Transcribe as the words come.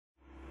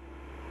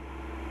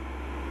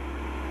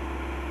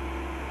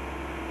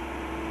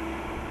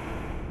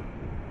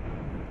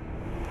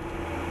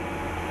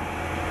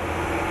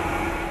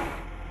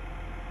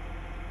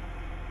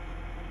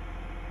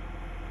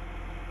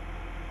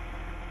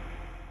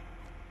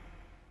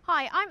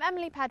Hi, I'm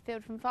Emily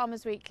Padfield from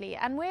Farmers Weekly,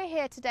 and we're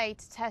here today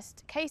to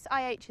test Case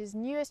IH's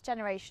newest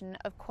generation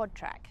of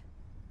Quadtrac.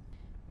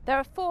 There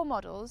are four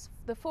models: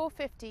 the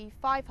 450,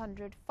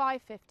 500,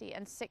 550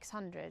 and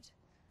 600.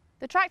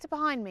 The tractor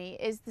behind me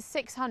is the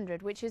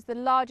 600, which is the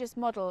largest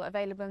model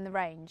available in the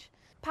range.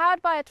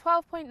 Powered by a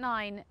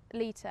 12.9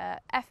 litre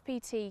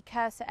FPT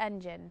Cursor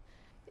engine,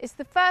 it's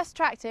the first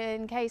tractor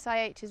in Case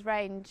IH's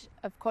range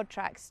of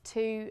Quadtracs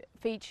to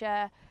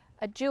feature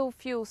a dual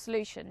fuel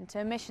solution to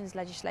emissions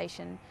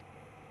legislation.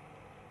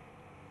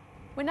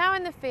 We're now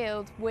in the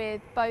field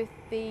with both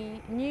the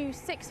new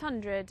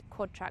 600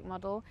 Quadtrac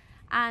model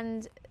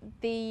and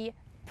the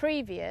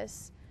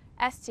previous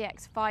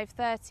STX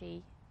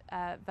 530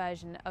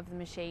 version of the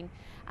machine,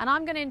 and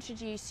I'm going to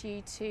introduce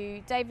you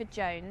to David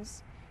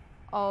Jones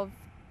of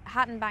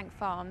Hatton Bank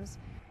Farms.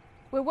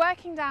 We're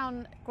working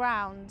down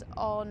ground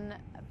on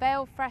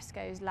Vale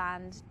Fresco's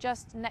land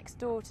just next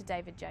door to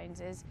David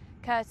Jones's,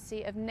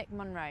 courtesy of Nick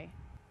Munro.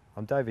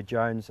 I'm David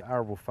Jones,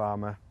 arable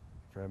farmer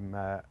from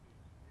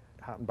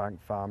Hatton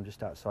Bank Farm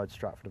just outside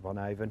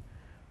Stratford-upon-Avon.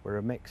 We're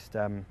a mixed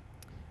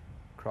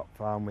crop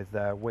farm with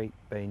wheat,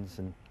 beans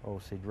and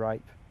oilseed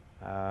rape,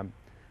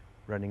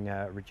 running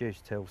a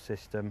reduced till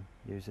system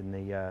using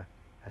the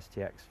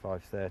STX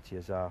 530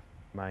 as our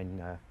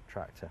main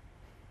tractor.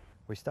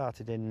 We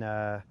started in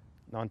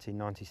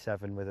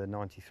 1997 with a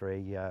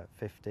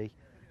 9350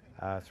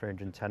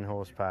 310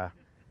 horsepower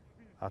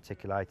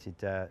articulated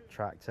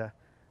tractor,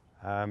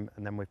 and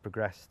then we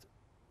progressed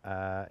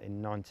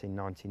in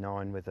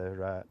 1999 with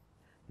a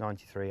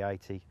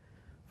 9380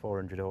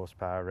 400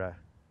 horsepower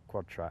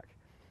Quadtrac.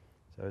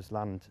 So as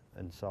land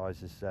and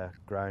size has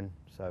grown,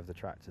 so have the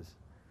tractors.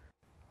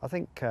 I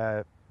think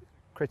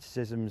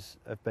criticisms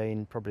have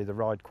been probably the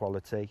ride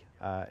quality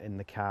in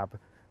the cab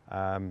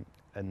and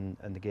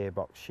the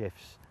gearbox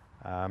shifts,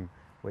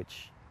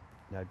 which,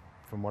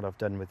 from what I've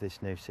done with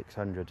this new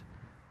 600,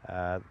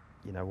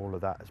 all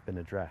of that has been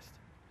addressed.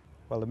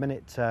 Well, the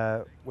minute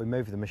we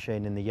moved the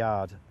machine in the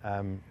yard,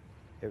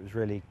 it was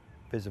really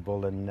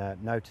visible and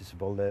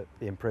noticeable the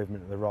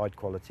improvement of the ride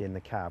quality in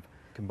the cab.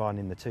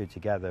 Combining the two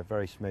together,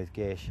 very smooth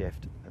gear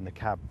shift, and the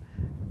cab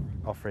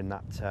offering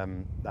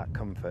that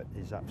comfort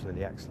is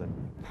absolutely excellent.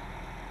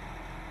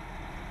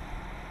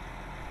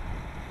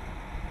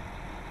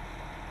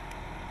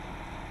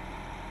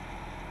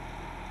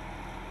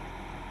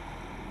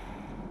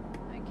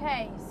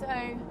 Okay, so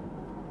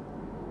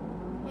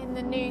in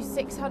the new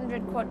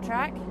 600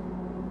 Quadtrac,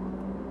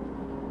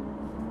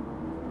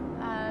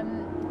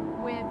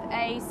 with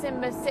a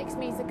Simba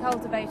 6-metre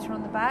cultivator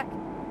on the back.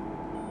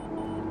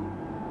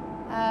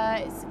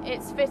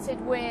 It's fitted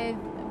with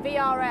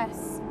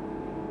VRS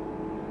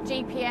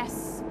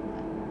GPS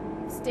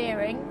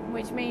steering,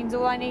 which means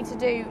all I need to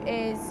do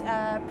is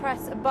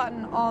press a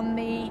button on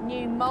the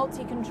new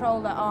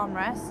multi-controller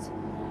armrest,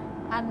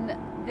 and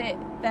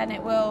then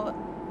it will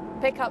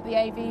pick up the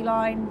AV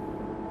line,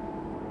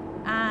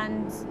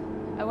 and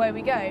away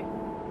we go.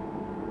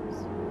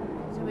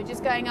 So we're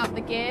just going up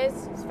the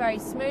gears. It's very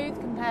smooth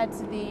compared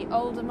to the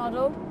older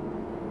model.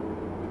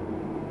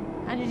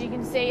 And as you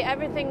can see,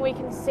 everything we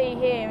can see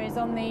here is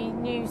on the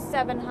new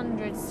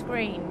 700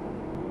 screen.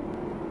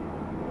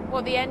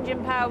 What the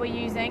engine power we're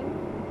using,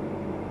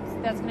 so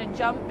that's going to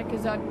jump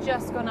because I've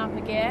just gone up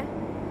a gear.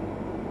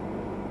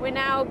 We're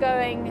now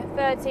going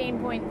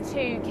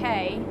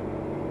 13.2k,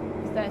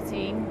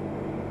 13.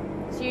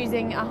 It's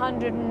using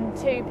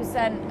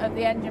 102% of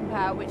the engine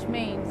power, which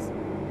means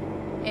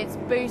it's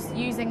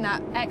using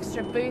that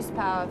extra boost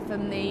power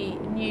from the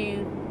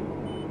new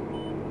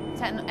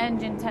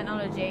engine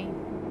technology.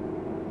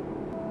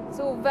 It's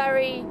all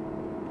very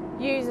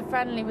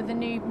user-friendly with the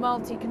new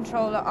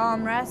multi-controller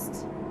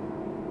armrest.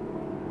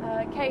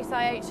 Case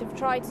IH have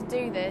tried to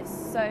do this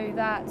so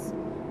that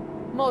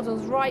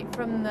models right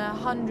from the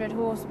 100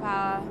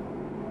 horsepower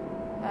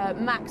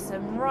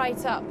Maxim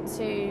right up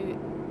to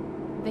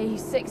the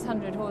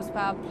 600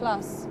 horsepower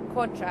plus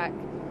Quadtrac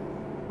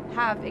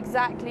have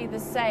exactly the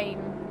same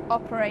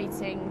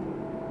operating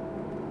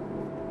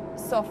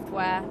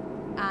software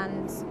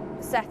and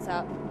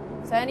setup.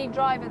 So any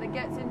driver that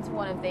gets into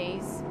one of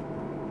these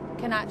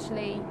can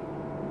actually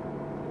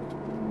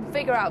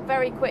figure out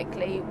very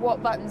quickly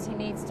what buttons he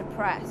needs to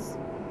press.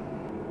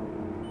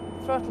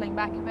 Throttling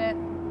back a bit.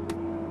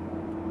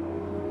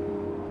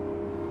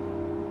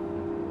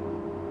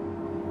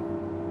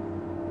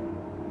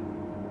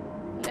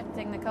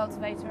 Lifting the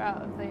cultivator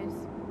out of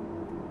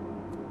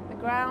the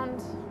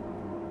ground.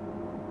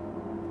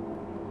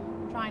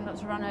 Trying not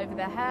to run over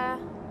their hair.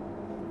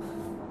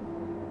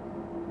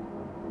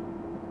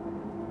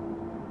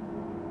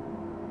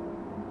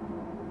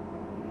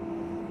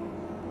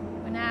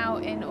 We're now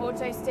in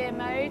auto steer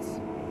mode, so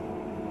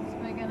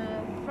we're going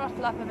to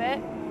throttle up a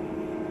bit.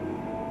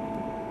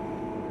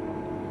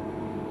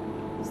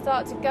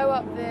 Start to go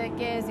up the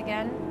gears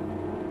again.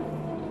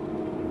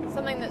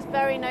 Something that's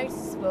very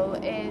noticeable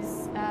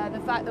is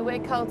the fact that we're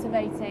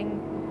cultivating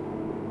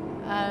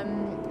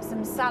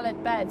some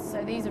salad beds.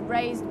 So these are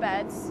raised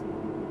beds,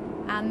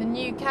 and the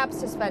new cab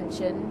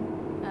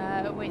suspension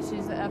which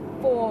is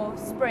 4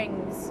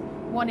 springs,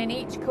 1 in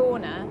each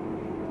corner,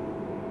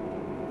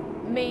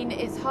 mean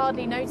it's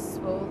hardly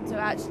noticeable to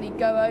actually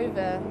go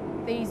over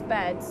these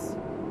beds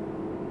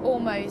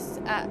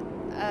almost at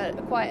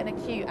quite an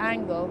acute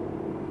angle.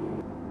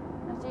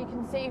 As you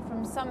can see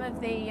from some of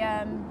the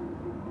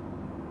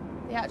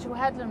actual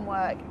headland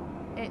work,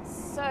 it's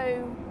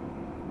so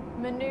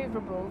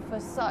manoeuvrable for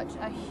such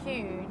a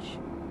huge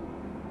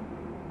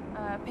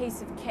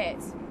piece of kit.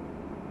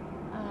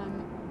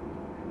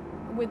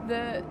 With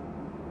the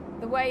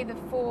way the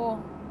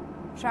 4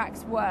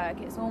 tracks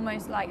work, it's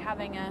almost like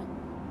having a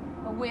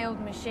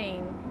wheeled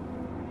machine.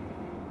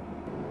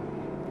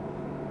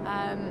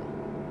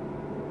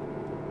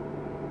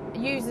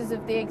 Users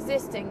of the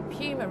existing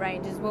Puma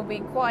ranges will be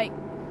quite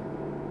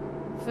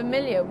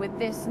familiar with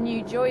this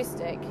new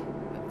joystick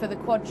for the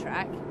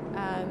Quadtrac.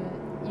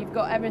 You've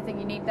got everything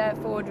you need there: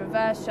 forward,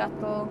 reverse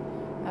shuttle,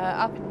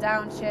 up and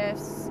down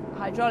shifts,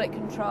 hydraulic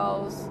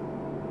controls,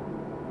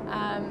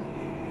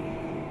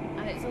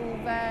 and it's all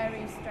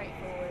very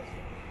straightforward.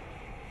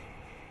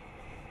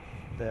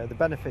 The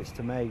benefits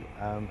to me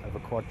of a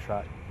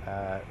Quadtrac,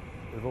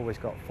 we've always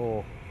got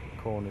 4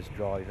 corners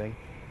driving.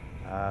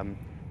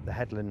 The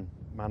headland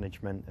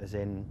management, as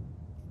in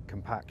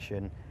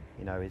compaction,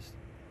 is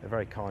they're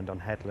very kind on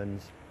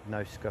headlands,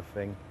 no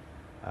scuffing.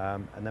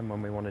 And then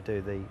when we want to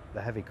do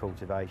the heavy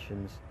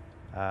cultivations,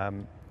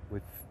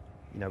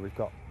 we've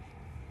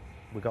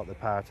got the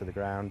power to the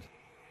ground.